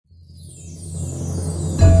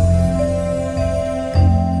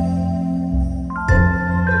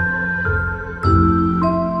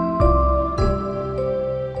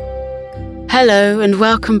Hello and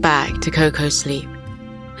welcome back to Coco Sleep,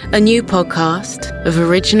 a new podcast of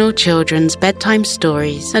original children's bedtime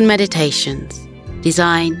stories and meditations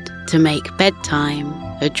designed to make bedtime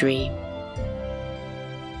a dream.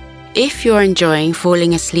 If you're enjoying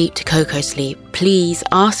falling asleep to Coco Sleep, please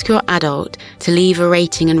ask your adult to leave a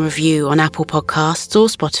rating and review on Apple Podcasts or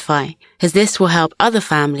Spotify, as this will help other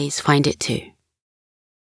families find it too.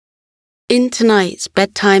 In tonight's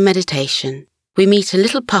bedtime meditation, we meet a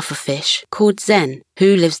little pufferfish called Zen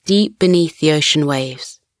who lives deep beneath the ocean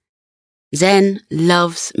waves. Zen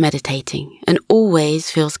loves meditating and always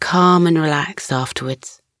feels calm and relaxed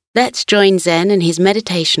afterwards. Let's join Zen in his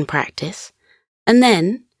meditation practice and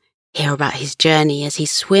then hear about his journey as he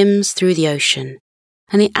swims through the ocean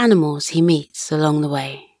and the animals he meets along the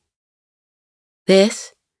way.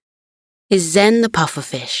 This is Zen the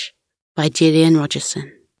Pufferfish by Gillian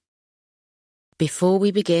Rogerson. Before we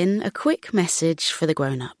begin, a quick message for the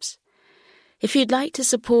grown-ups. If you'd like to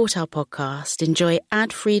support our podcast, enjoy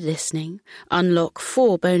ad-free listening, unlock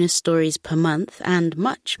 4 bonus stories per month, and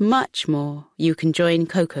much, much more, you can join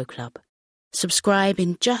Coco Club. Subscribe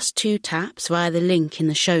in just 2 taps via the link in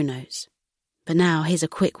the show notes. But now, here's a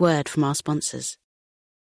quick word from our sponsors.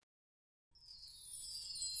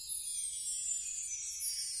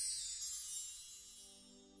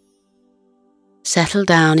 Settle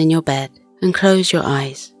down in your bed and close your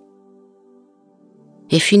eyes.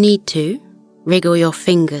 If you need to, wriggle your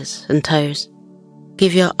fingers and toes.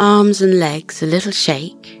 Give your arms and legs a little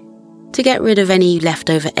shake to get rid of any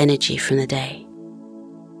leftover energy from the day.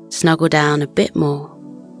 Snuggle down a bit more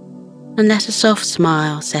and let a soft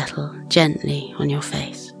smile settle gently on your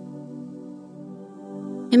face.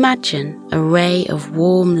 Imagine a ray of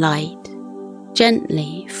warm light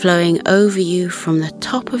gently flowing over you from the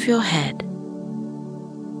top of your head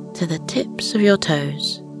to the tips of your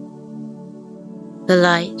toes. The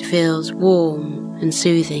light feels warm and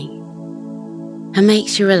soothing and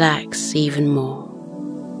makes you relax even more.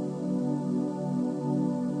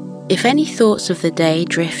 If any thoughts of the day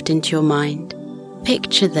drift into your mind,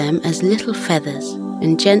 picture them as little feathers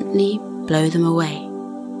and gently blow them away.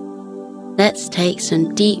 Let's take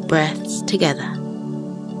some deep breaths together.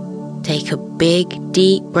 Take a big,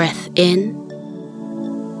 deep breath in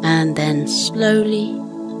and then slowly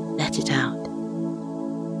let it out.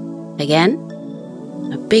 Again,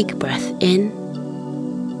 a big breath in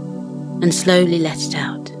and slowly let it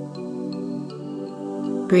out.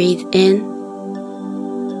 Breathe in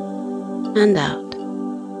and out.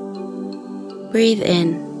 Breathe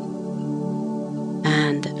in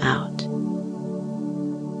and out.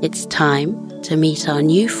 It's time to meet our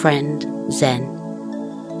new friend, Zen,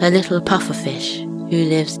 a little pufferfish who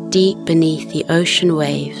lives deep beneath the ocean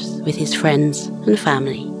waves with his friends and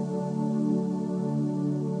family.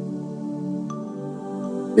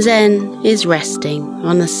 Zen is resting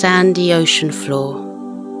on the sandy ocean floor,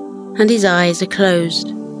 and his eyes are closed.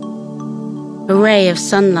 A ray of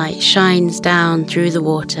sunlight shines down through the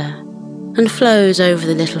water and flows over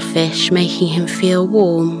the little fish, making him feel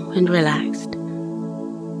warm and relaxed.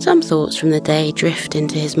 Some thoughts from the day drift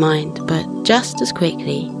into his mind, but just as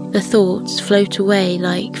quickly, the thoughts float away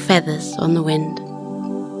like feathers on the wind.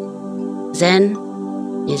 Zen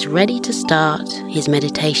is ready to start his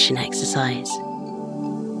meditation exercise.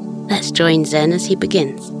 Let's join Zen as he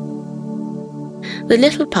begins. The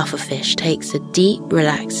little pufferfish takes a deep,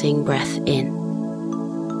 relaxing breath in.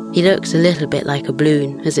 He looks a little bit like a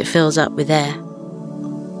balloon as it fills up with air.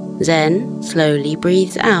 Zen slowly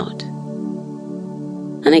breathes out.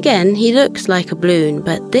 And again, he looks like a balloon,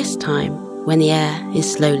 but this time when the air is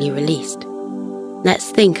slowly released.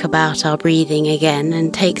 Let's think about our breathing again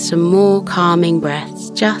and take some more calming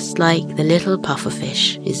breaths, just like the little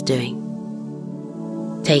pufferfish is doing.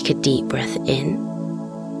 Take a deep breath in,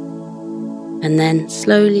 and then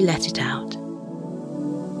slowly let it out.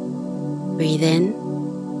 Breathe in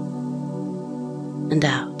and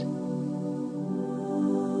out.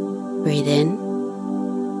 Breathe in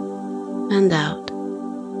and out.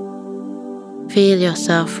 Feel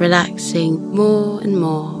yourself relaxing more and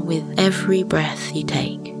more with every breath you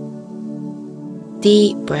take.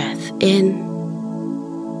 Deep breath in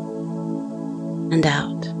and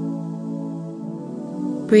out.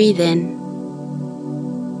 Breathe in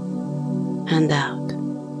and out.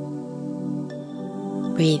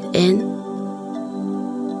 Breathe in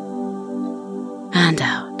and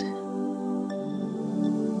out.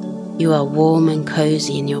 You are warm and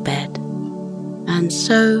cozy in your bed, and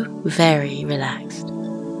so very relaxed.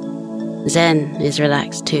 Zen is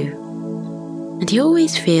relaxed too, and he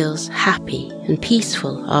always feels happy and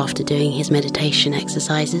peaceful after doing his meditation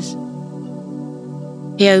exercises.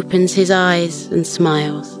 He opens his eyes and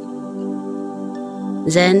smiles.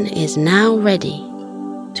 Zen is now ready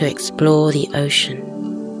to explore the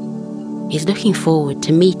ocean. He's looking forward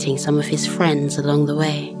to meeting some of his friends along the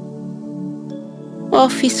way.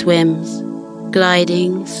 Off he swims,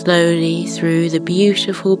 gliding slowly through the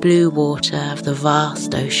beautiful blue water of the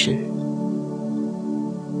vast ocean.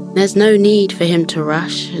 There's no need for him to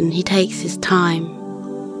rush, and he takes his time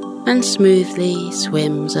and smoothly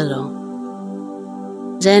swims along.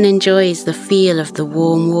 Zen enjoys the feel of the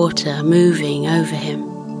warm water moving over him.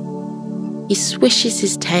 He swishes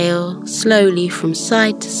his tail slowly from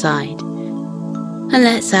side to side and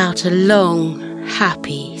lets out a long,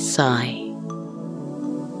 happy sigh.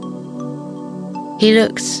 He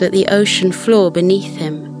looks at the ocean floor beneath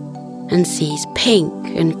him and sees pink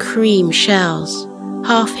and cream shells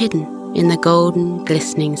half hidden in the golden,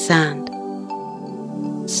 glistening sand.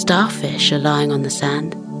 Starfish are lying on the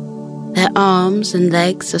sand. Their arms and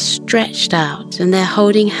legs are stretched out and they're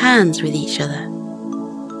holding hands with each other.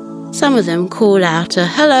 Some of them call out a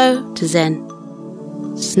hello to Zen.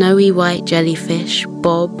 Snowy white jellyfish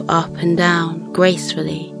bob up and down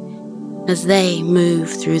gracefully as they move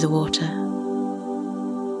through the water.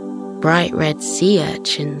 Bright red sea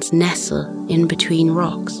urchins nestle in between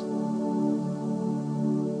rocks.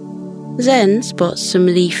 Zen spots some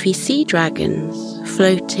leafy sea dragons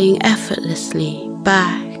floating effortlessly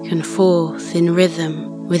back and forth in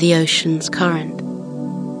rhythm with the ocean's current.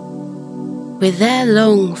 With their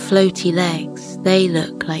long floaty legs, they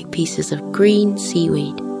look like pieces of green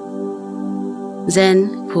seaweed.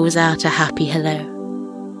 Zen calls out a happy hello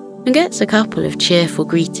and gets a couple of cheerful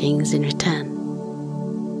greetings in return.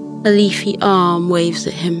 A leafy arm waves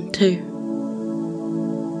at him too.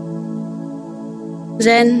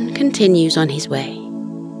 Zen continues on his way,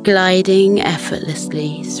 gliding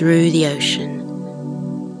effortlessly through the ocean,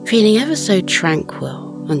 feeling ever so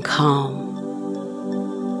tranquil and calm.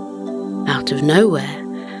 Out of nowhere,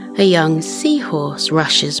 a young seahorse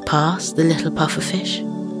rushes past the little pufferfish.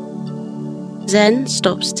 Zen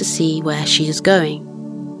stops to see where she is going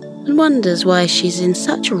and wonders why she's in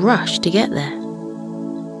such a rush to get there.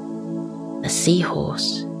 The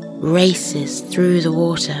seahorse races through the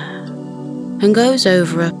water and goes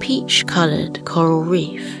over a peach-coloured coral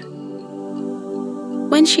reef.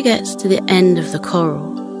 When she gets to the end of the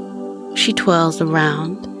coral, she twirls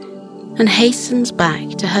around and hastens back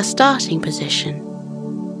to her starting position,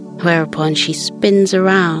 whereupon she spins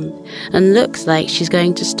around and looks like she's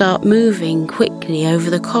going to start moving quickly over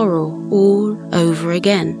the coral all over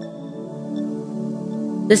again.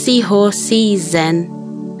 The seahorse sees Zen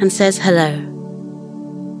and says hello.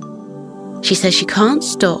 She says she can't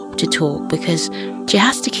stop to talk because she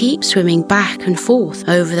has to keep swimming back and forth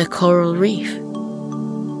over the coral reef.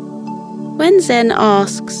 When Zen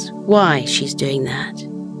asks why she's doing that,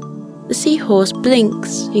 the seahorse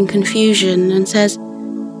blinks in confusion and says,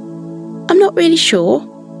 "I'm not really sure.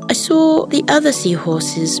 I saw the other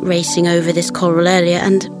seahorses racing over this coral earlier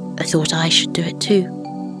and I thought I should do it too.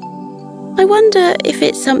 I wonder if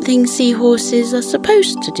it's something seahorses are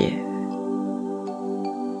supposed to do."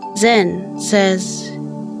 Zen says,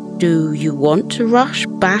 "Do you want to rush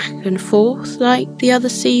back and forth like the other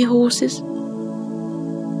seahorses?"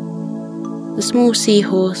 The small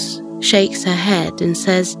seahorse shakes her head and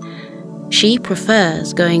says she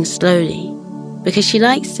prefers going slowly because she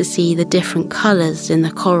likes to see the different colours in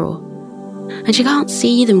the coral and she can't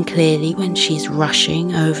see them clearly when she's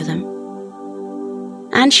rushing over them.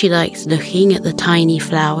 And she likes looking at the tiny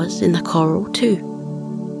flowers in the coral too.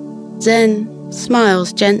 Zen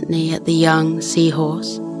smiles gently at the young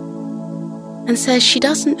seahorse and says she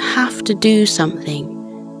doesn't have to do something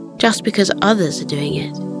just because others are doing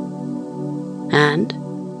it. And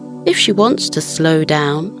if she wants to slow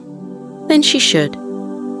down, then she should.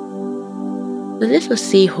 The little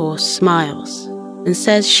seahorse smiles and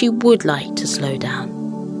says she would like to slow down.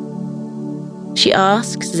 She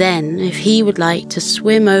asks Zen if he would like to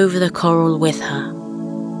swim over the coral with her.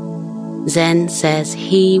 Zen says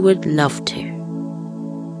he would love to.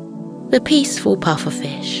 The peaceful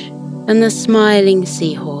pufferfish and the smiling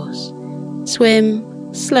seahorse swim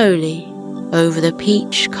slowly over the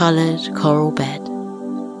peach-coloured coral bed.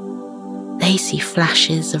 They see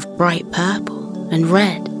flashes of bright purple and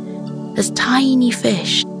red as tiny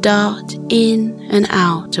fish dart in and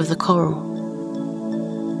out of the coral.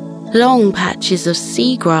 Long patches of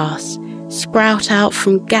seagrass sprout out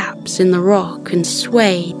from gaps in the rock and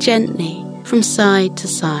sway gently from side to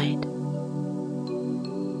side.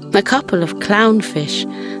 A couple of clownfish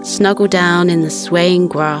snuggle down in the swaying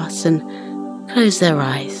grass and close their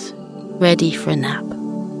eyes, ready for a nap.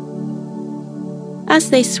 As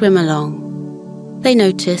they swim along, they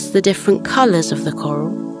notice the different colours of the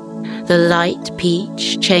coral, The light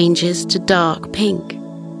peach changes to dark pink,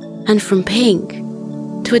 and from pink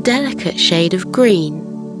to a delicate shade of green.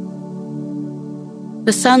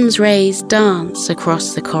 The sun's rays dance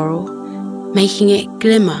across the coral, making it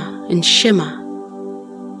glimmer and shimmer.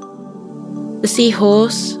 The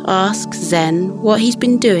seahorse asks Zen what he's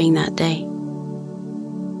been doing that day.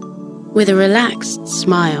 With a relaxed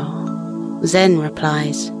smile, Zen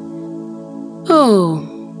replies, "Oh,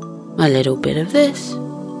 a little bit of this,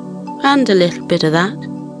 and a little bit of that.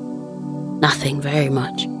 Nothing very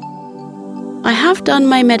much. I have done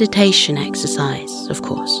my meditation exercise, of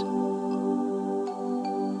course."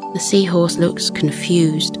 The seahorse looks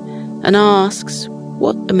confused and asks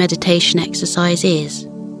what a meditation exercise is.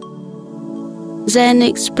 Zen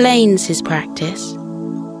explains his practice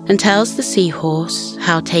and tells the seahorse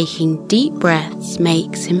how taking deep breaths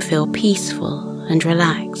makes him feel peaceful and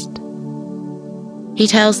relaxed. He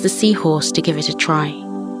tells the seahorse to give it a try.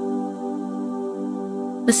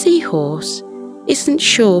 The seahorse isn't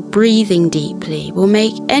sure breathing deeply will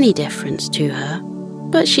make any difference to her,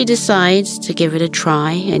 but she decides to give it a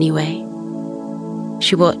try anyway.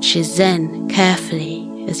 She watches Zen carefully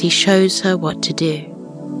as he shows her what to do.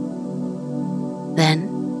 Then,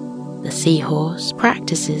 the seahorse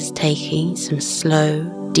practices taking some slow,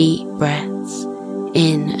 deep breaths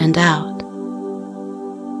in and out.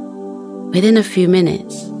 Within a few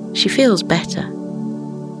minutes, she feels better.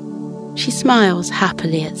 She smiles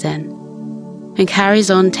happily at Zen and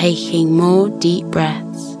carries on taking more deep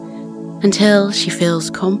breaths until she feels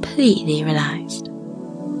completely relaxed.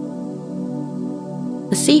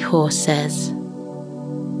 The seahorse says,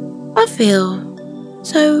 "I feel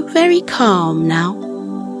so very calm now,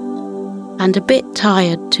 and a bit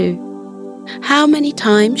tired too. How many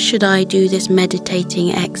times should I do this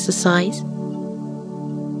meditating exercise?"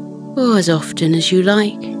 "Oh, as often as you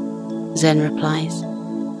like," Zen replies.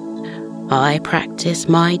 "I practice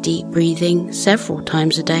my deep breathing several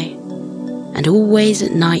times a day, and always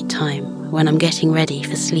at night time when I'm getting ready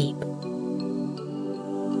for sleep."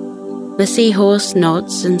 The seahorse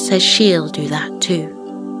nods and says she'll do that too.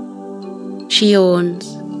 She yawns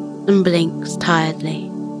and blinks tiredly.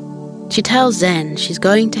 She tells Zen she's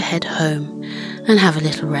going to head home and have a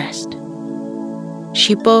little rest.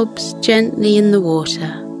 She bobs gently in the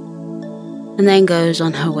water and then goes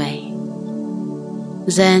on her way.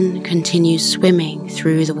 Zen continues swimming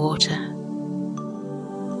through the water.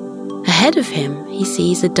 Ahead of him, he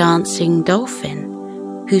sees a dancing dolphin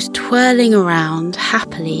who's twirling around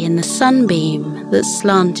happily in the sunbeam that's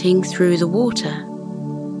slanting through the water.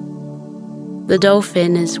 The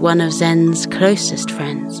dolphin is one of Zen's closest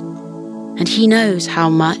friends, and he knows how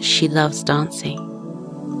much she loves dancing.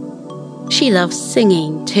 She loves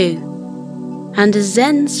singing too, and as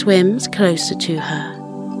Zen swims closer to her,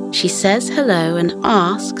 she says hello and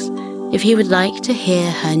asks if he would like to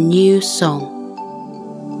hear her new song.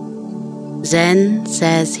 Zen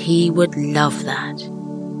says he would love that.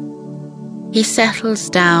 He settles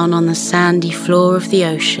down on the sandy floor of the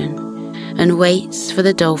ocean and waits for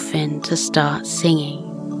the dolphin to start singing.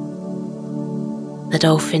 The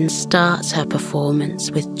dolphin starts her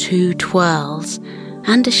performance with 2 twirls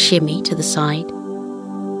and a shimmy to the side.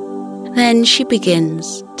 Then she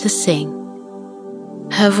begins to sing.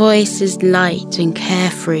 Her voice is light and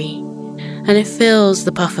carefree, and it fills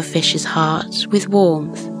the pufferfish's heart with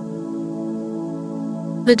warmth.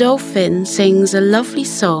 The dolphin sings a lovely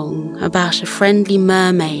song about a friendly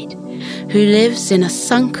mermaid who lives in a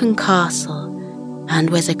sunken castle and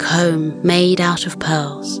wears a comb made out of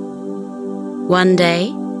pearls. One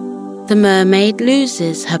day, the mermaid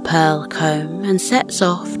loses her pearl comb and sets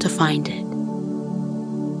off to find it.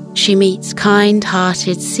 She meets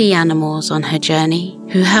kind-hearted sea animals on her journey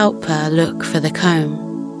who help her look for the comb.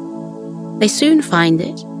 They soon find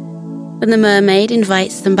it, and the mermaid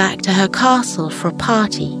invites them back to her castle for a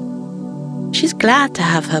party. She's glad to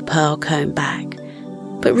have her pearl comb back,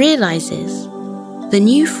 but realizes the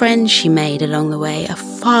new friends she made along the way are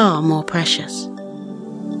far more precious.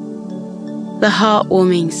 The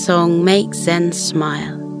heartwarming song makes Zen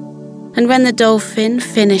smile, and when the dolphin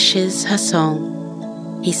finishes her song,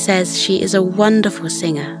 he says she is a wonderful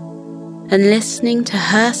singer, and listening to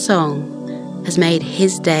her song has made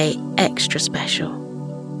his day extra special.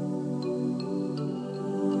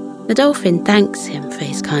 The dolphin thanks him for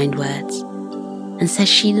his kind words and says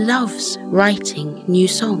she loves writing new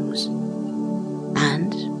songs.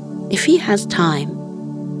 And if he has time,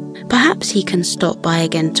 perhaps he can stop by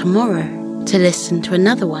again tomorrow to listen to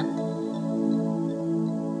another one.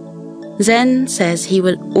 Zen says he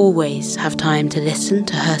will always have time to listen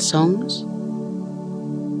to her songs.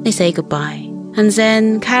 They say goodbye, and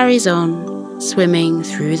Zen carries on swimming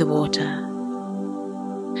through the water.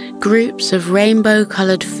 Groups of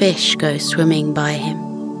rainbow-coloured fish go swimming by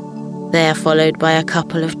him. They are followed by a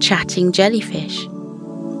couple of chatting jellyfish.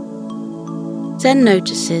 Zen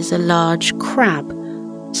notices a large crab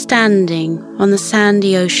standing on the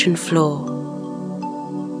sandy ocean floor.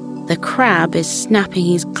 The crab is snapping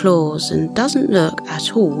his claws and doesn't look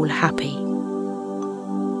at all happy.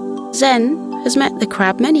 Zen has met the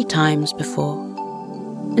crab many times before,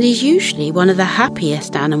 and he's usually one of the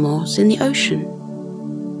happiest animals in the ocean.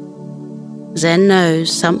 Zen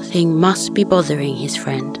knows something must be bothering his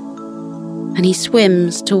friend, and he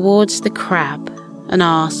swims towards the crab and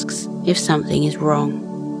asks if something is wrong.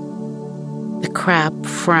 The crab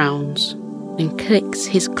frowns and clicks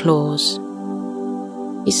his claws.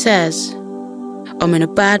 He says, "I'm in a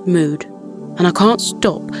bad mood and I can't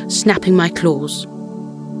stop snapping my claws."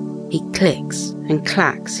 He clicks and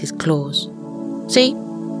clacks his claws. "See?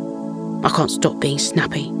 I can't stop being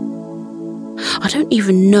snappy. I don't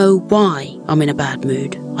even know why I'm in a bad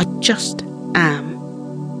mood. I just am.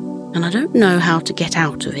 And I don't know how to get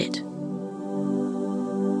out of it."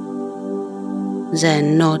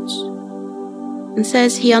 Zen nods and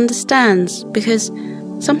says he understands because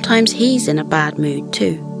sometimes he's in a bad mood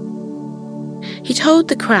too. He told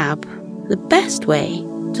the crab the best way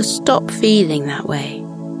to stop feeling that way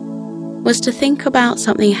was to think about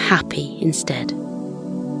something happy instead.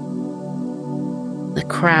 The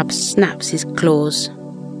crab snaps his claws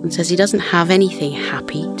and says he doesn't have anything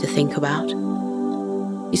happy to think about.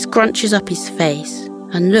 He scrunches up his face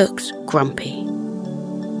and looks grumpy.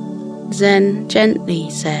 Zen gently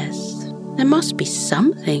says there must be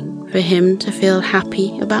something for him to feel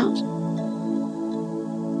happy about.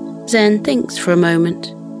 Zen thinks for a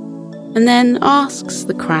moment and then asks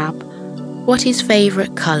the crab what his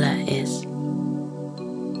favourite colour is.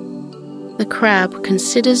 The crab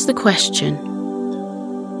considers the question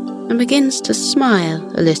and begins to smile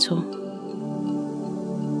a little.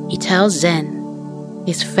 He tells Zen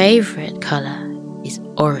his favourite colour is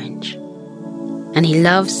orange, and he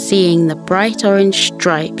loves seeing the bright orange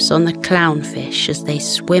stripes on the clownfish as they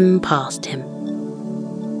swim past him.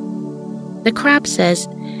 The crab says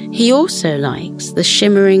he also likes the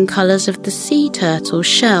shimmering colours of the sea turtle's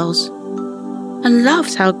shells and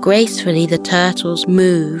loves how gracefully the turtles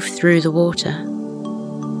move through the water.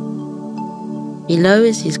 He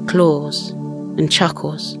lowers his claws and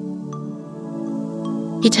chuckles.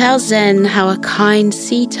 He tells Zen how a kind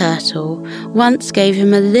sea turtle once gave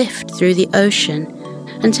him a lift through the ocean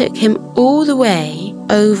and took him all the way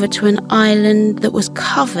over to an island that was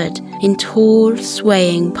covered in tall,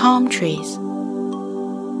 swaying palm trees.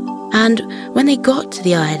 And when they got to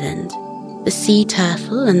the island, the sea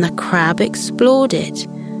turtle and the crab explored it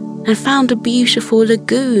and found a beautiful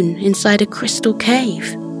lagoon inside a crystal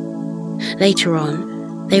cave. Later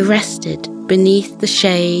on, they rested beneath the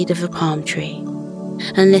shade of a palm tree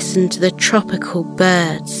and listened to the tropical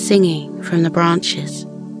birds singing from the branches.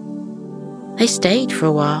 They stayed for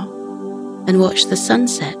a while and watched the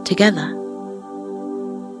sunset together.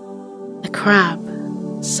 The crab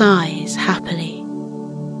sighs happily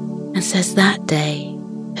and says that day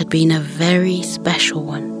had been a very special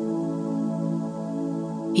one.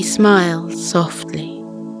 He smiles softly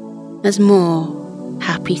as more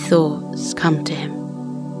happy thoughts come to him.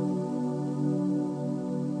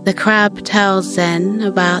 The crab tells Zen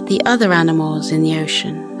about the other animals in the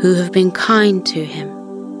ocean who have been kind to him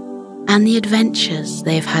and the adventures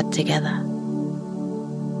they've had together.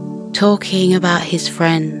 Talking about his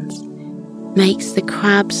friends makes the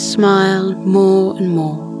crab smile more and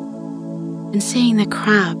more, and seeing the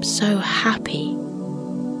crab so happy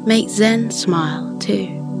makes Zen smile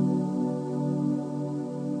too.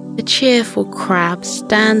 The cheerful crab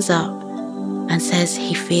stands up and says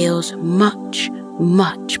he feels much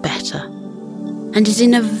better and is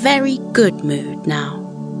in a very good mood now.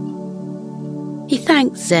 He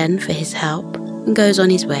thanks Zen for his help and goes on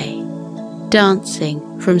his way, dancing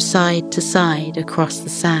from side to side across the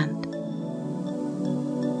sand.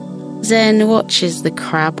 Zen watches the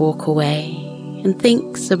crab walk away and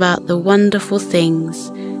thinks about the wonderful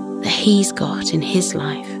things that he's got in his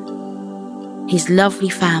life, his lovely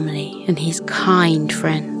family and his kind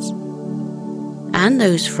friends, and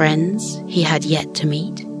those friends he had yet to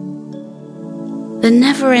meet. The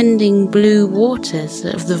never-ending blue waters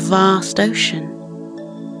of the vast ocean.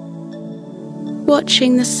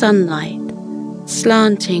 Watching the sunlight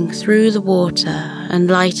slanting through the water and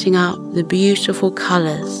lighting up the beautiful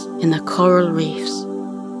colours in the coral reefs.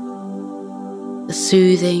 The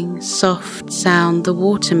soothing, soft sound the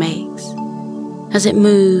water makes as it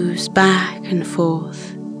moves back and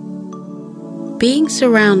forth. Being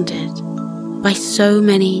surrounded by so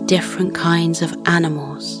many different kinds of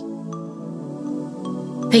animals.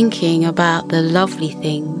 Thinking about the lovely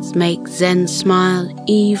things makes Zen smile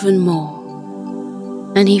even more,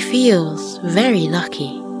 and he feels very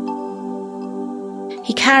lucky.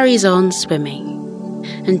 He carries on swimming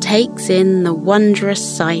and takes in the wondrous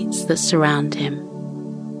sights that surround him.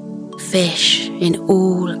 Fish in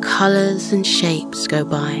all colours and shapes go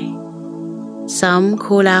by. Some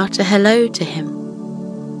call out a hello to him,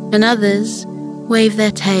 and others wave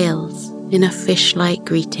their tails in a fish-like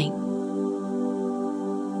greeting.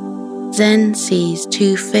 Zen sees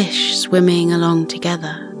two fish swimming along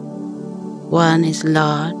together. One is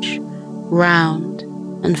large, round,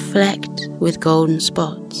 and flecked with golden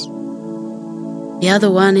spots. The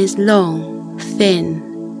other one is long, thin,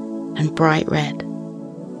 and bright red.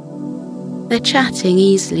 They're chatting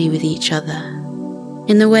easily with each other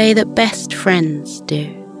in the way that best friends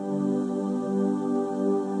do.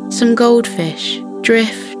 Some goldfish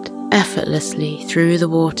drift effortlessly through the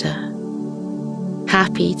water,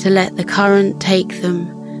 happy to let the current take them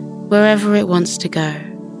wherever it wants to go.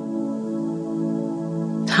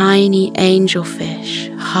 Tiny angelfish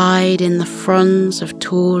hide in the fronds of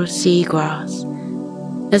tall seagrass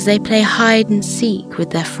as they play hide and seek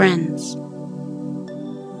with their friends.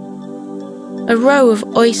 A row of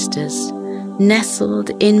oysters,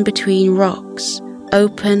 nestled in between rocks,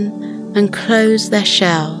 open and close their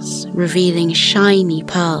shells, revealing shiny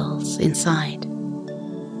pearls inside.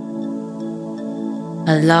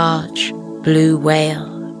 A large blue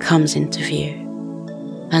whale comes into view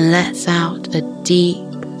and lets out a deep,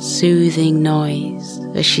 soothing noise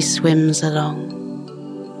as she swims along.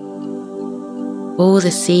 All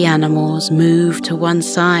the sea animals move to one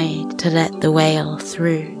side to let the whale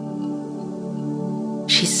through.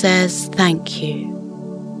 She says thank you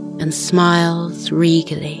and smiles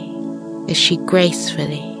regally as she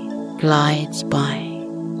gracefully glides by.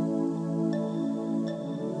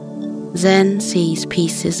 Zen sees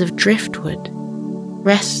pieces of driftwood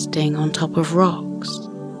resting on top of rocks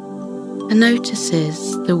and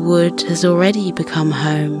notices the wood has already become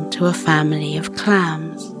home to a family of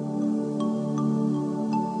clams.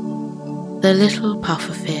 The little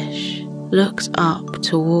pufferfish looks up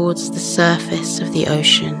towards the surface of the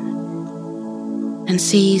ocean and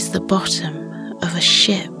sees the bottom of a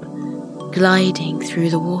ship gliding through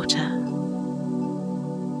the water.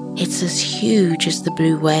 It's as huge as the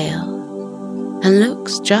blue whale and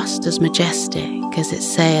looks just as majestic as it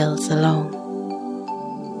sails along.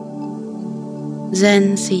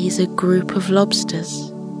 Zen sees a group of lobsters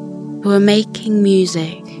who are making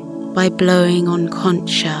music by blowing on conch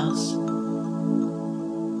shells.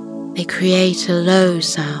 They create a low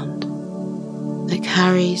sound that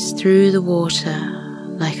carries through the water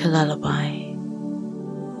like a lullaby.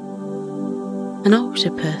 An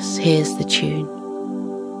octopus hears the tune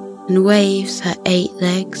and waves her 8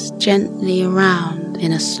 legs gently around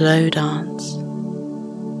in a slow dance.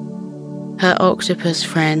 Her octopus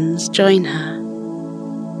friends join her,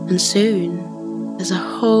 and soon there's a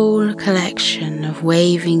whole collection of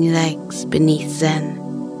waving legs beneath Zen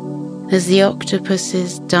as the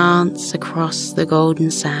octopuses dance across the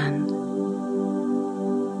golden sand.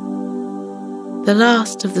 The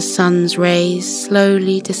last of the sun's rays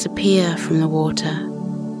slowly disappear from the water,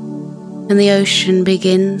 and the ocean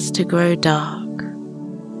begins to grow dark.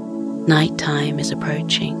 Nighttime is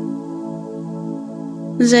approaching.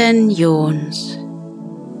 Zen yawns.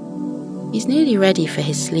 He's nearly ready for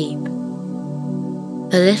his sleep.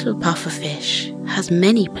 The little pufferfish has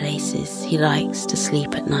many places he likes to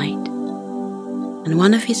sleep at night, and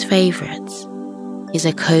one of his favourites is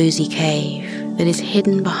a cosy cave that is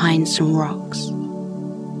hidden behind some rocks.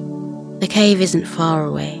 The cave isn't far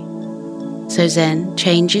away, so Zen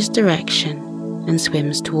changes direction and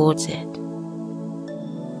swims towards it.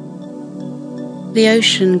 The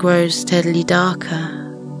ocean grows steadily darker,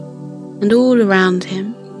 and all around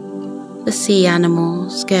him, the sea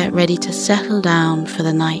animals get ready to settle down for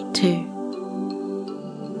the night too.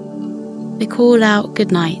 They call out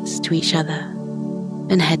good nights to each other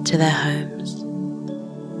and head to their homes.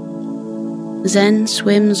 Zen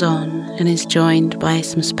swims on and is joined by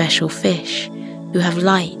some special fish who have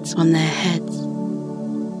lights on their heads.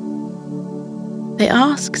 They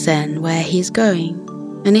ask Zen where he is going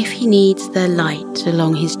and if he needs their light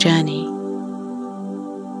along his journey.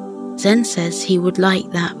 Zen says he would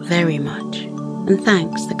like that very much and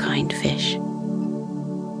thanks the kind fish.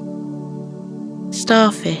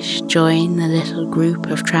 Starfish join the little group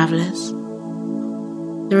of travellers.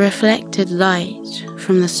 The reflected light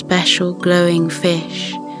from the special glowing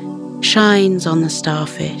fish shines on the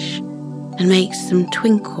starfish and makes them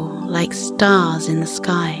twinkle like stars in the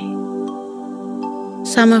sky.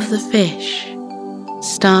 some of the fish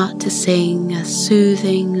start to sing a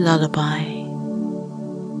soothing lullaby.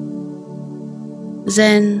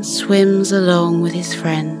 Zen swims along with his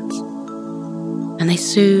friends, and they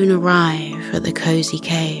soon arrive at the cozy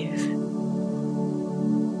cave.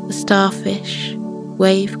 The starfish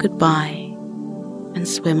wave goodbye and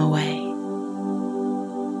swim away.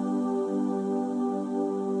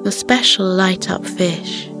 The special light-up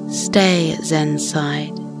fish stay at Zen's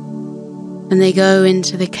side, and they go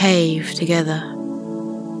into the cave together.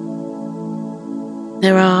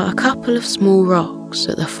 There are a couple of small rocks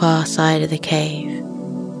at the far side of the cave,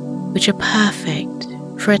 which are perfect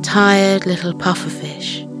for a tired little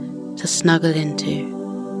pufferfish to snuggle into.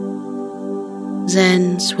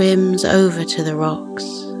 Zen swims over to the rocks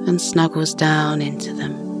and snuggles down into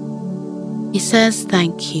them. He says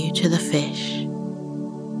thank you to the fish.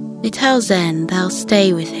 They tell Zen they'll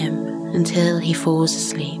stay with him until he falls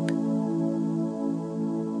asleep.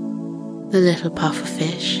 The little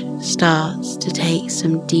pufferfish starts to take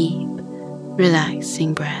some deep,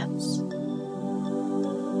 relaxing breaths.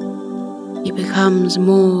 He becomes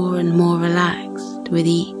more and more relaxed with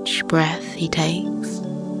each breath he takes.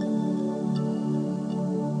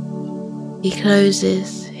 He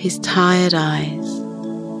closes his tired eyes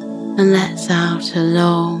and lets out a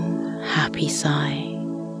long, happy sigh.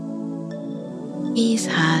 He's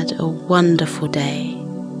had a wonderful day,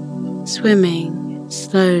 swimming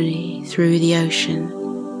slowly through the ocean,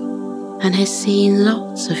 and has seen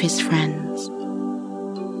lots of his friends.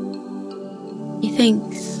 He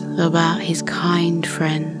thinks about his kind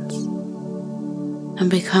friends and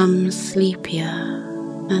becomes sleepier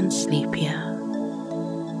and sleepier.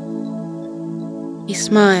 He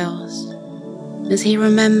smiles as he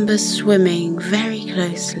remembers swimming very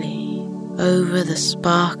closely over the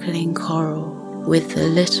sparkling coral with the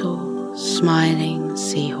little smiling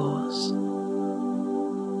seahorse,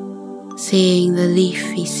 seeing the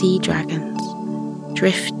leafy sea dragons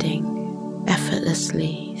drifting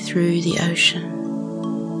effortlessly through the ocean,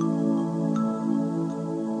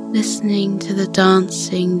 listening to the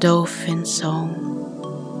dancing dolphin song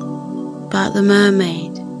about the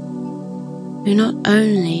mermaid who not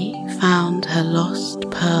only found her lost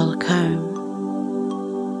pearl comb,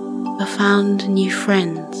 but found new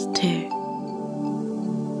friends too.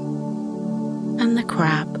 And the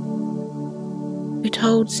crab who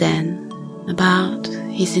told Zen about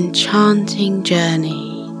his enchanting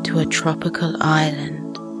journey to a tropical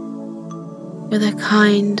island with a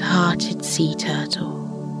kind-hearted sea turtle,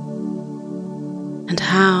 and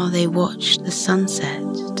how they watched the sunset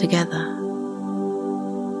together.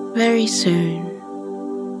 Very soon,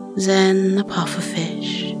 Zen the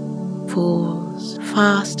pufferfish falls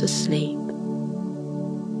fast asleep,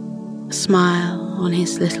 a smile on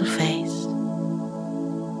his little face.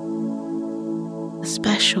 The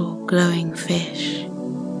special glowing fish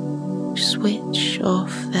switch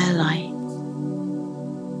off their lights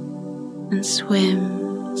and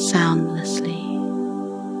swim soundlessly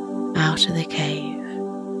out of the cave,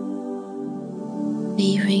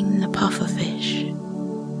 leaving the pufferfish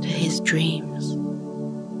to his dreams.